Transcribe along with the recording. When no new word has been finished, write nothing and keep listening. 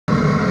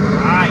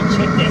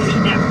check the heat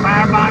in that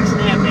firebox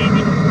now,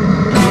 baby.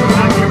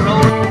 Rock and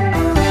roll.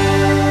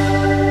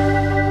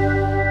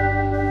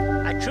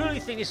 I truly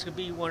think this could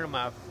be one of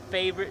my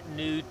favorite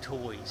new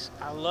toys.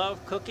 I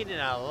love cooking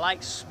and I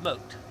like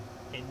smoked.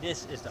 And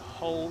this is the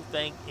whole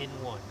thing in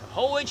one. The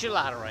whole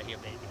enchilada right here,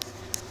 baby.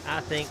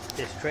 I think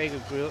this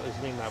Traeger grill is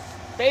going to be my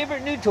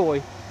favorite new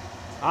toy.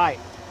 All right,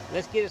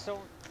 let's get it on.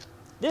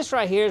 This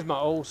right here is my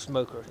old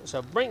smoker. It's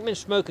a Brinkmann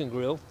smoking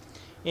grill.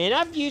 And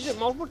I've used it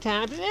multiple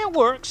times and it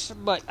works,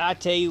 but I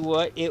tell you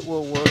what, it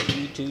will work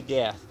you to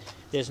death.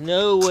 There's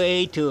no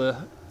way to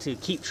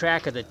keep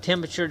track of the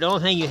temperature. The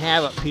only thing you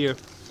have up here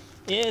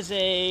is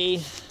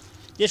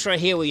this right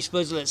here where you're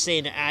supposed to, let's say,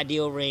 in the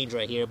ideal range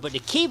right here. But to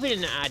keep it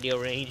in the ideal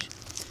range,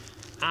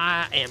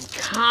 I am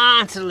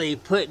constantly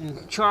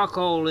putting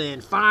charcoal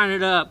in, firing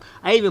it up.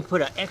 I even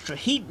put an extra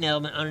heating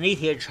element underneath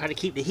here to try to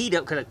keep the heat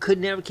up because I could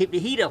never keep the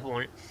heat up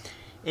on it.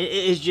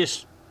 It's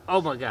just,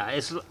 oh my God,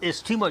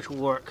 it's too much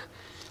work.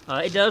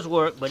 It does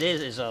work, but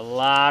it is a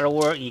lot of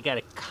work. You got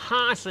to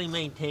constantly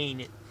maintain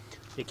it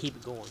to keep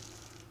it going.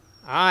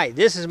 All right,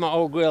 this is my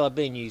old grill I've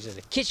been using.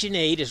 The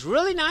KitchenAid. It's a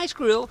really nice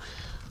grill,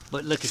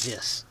 but look at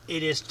this.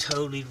 It is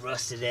totally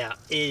rusted out.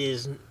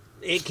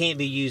 It can't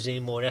be used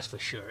anymore, that's for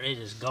sure. It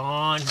is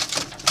gone,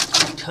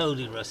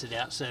 totally rusted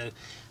out. So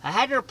I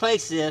had to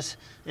replace this,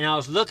 and I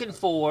was looking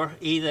for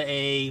either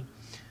a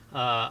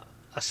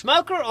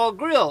smoker or a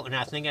grill, and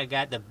I think I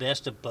got the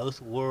best of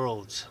both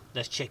worlds.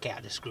 Let's check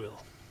out this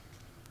grill.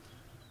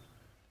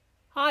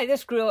 Hi,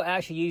 this grill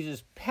actually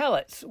uses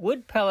pellets,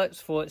 wood pellets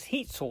for its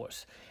heat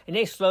source, and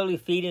they slowly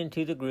feed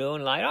into the grill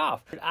and light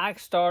off. I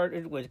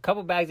started with a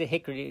couple bags of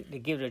hickory to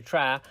give it a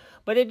try,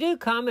 but they do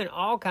come in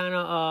all kind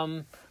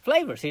of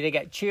flavors. See, they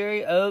got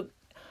cherry, oak,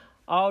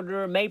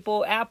 alder,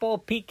 maple, apple,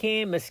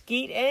 pecan,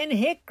 mesquite, and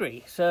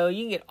hickory. So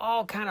you can get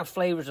all kind of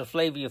flavors to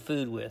flavor your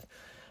food with.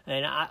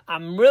 And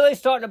I'm really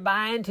starting to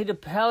buy into the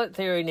pellet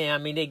theory now. I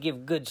mean, they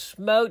give good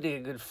smoke, they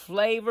give good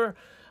flavor.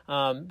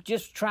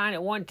 Just trying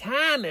it one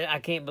time, and I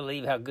can't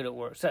believe how good it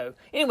works. So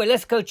anyway,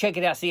 let's go check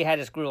it out, see how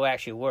this grill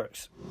actually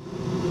works.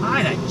 All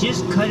right, I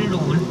just cut it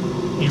on,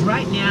 and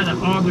right now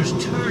the auger's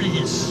turning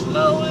and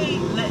slowly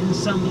letting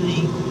some of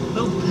the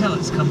little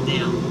pellets come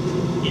down.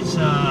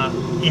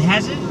 It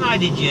hasn't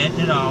ignited yet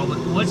at all, but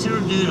what it'll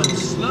do, it'll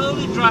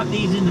slowly drop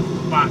these in the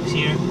box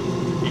here,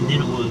 and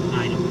then it will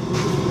ignite them.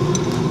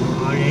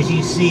 All right, as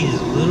you see, there's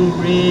a little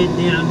red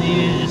down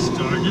there, and it's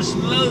starting to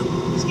smoke.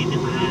 Let's get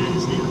them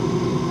eyes now.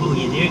 Oh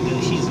yeah, there it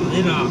goes. She's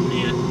lit off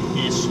now.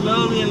 And it's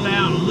slowly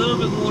allowing a little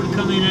bit more to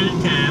come in at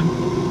a time.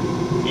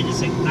 And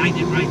it's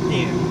ignited right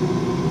there.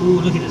 Ooh,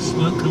 look at the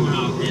smoke coming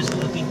off. It's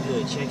looking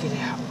good. Check it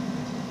out.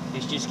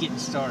 It's just getting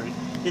started.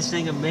 This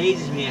thing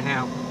amazes me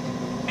how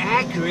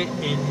accurate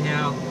and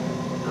how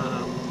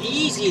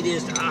easy it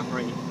is to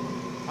operate.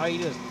 All you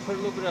do is put a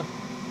little bit of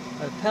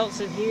pellets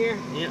in here,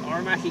 and it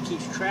automatically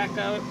keeps track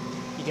of it.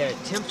 You got a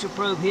temperature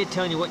probe here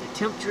telling you what the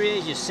temperature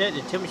is. You set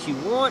the temperature you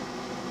want,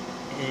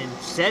 and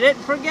set it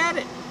and forget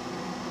it.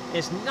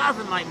 It's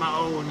nothing like my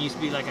old one used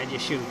to be, like I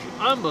just showed you.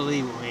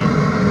 Unbelievable, man.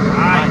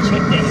 All right,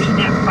 check the heat in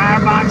that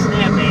firebox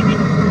now, baby.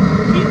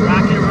 Keep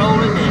rocking and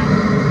rolling now.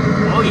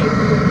 Oh yeah.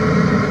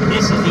 And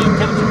this is the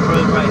temperature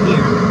probe right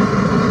here,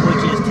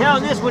 which is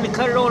telling this when to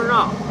cut it on and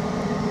off.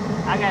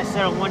 I got it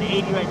set on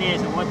 180 right now.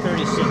 It's at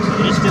 136, so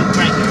it's still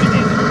cranking right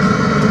there.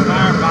 The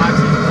firebox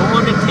is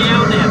going to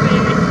town now,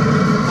 baby.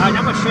 All right,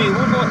 I'm gonna show you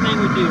one more thing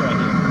we do right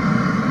here.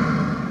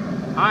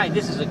 All right,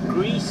 this is a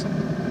grease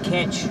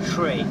catch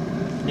tray.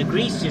 The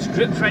grease just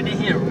drips right in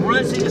here,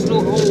 runs in this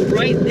little hole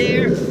right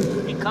there,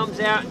 and comes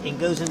out and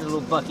goes in the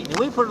little bucket. And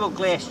we put a little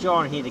glass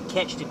jar in here to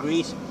catch the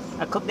grease.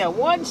 I cooked that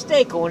one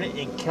steak on it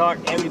and caught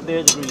every bit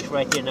of the grease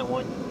right there in that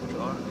one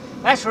jar.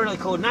 That's really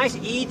cool. Nice,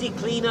 easy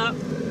clean up.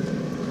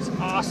 It's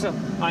awesome.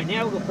 All right,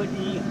 now we're gonna put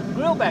the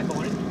grill back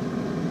on it.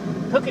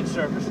 Cooking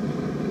surface.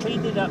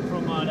 Cleaned it up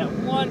from that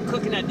one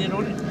cooking I did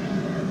on it.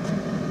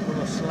 We're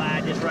gonna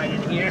slide this right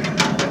in here.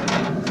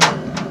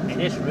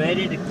 And it's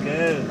ready to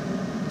go.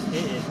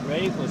 It is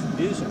ready for us to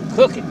do some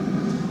cooking.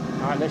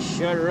 All right, let's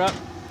shut her up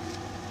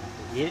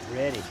and get it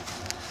ready.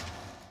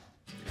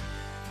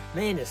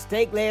 Man, the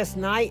steak last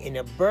night and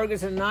the burgers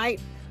tonight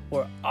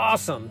were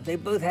awesome. They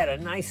both had a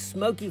nice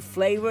smoky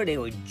flavor. They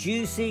were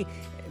juicy.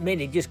 Man,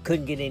 they just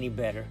couldn't get any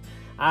better.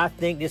 I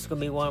think this is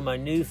gonna be one of my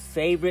new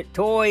favorite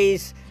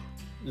toys.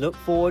 Look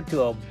forward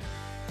to a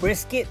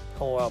brisket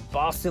or a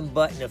Boston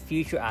butt in the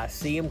future. I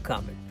see them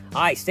coming.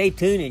 All right, stay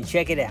tuned and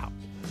check it out.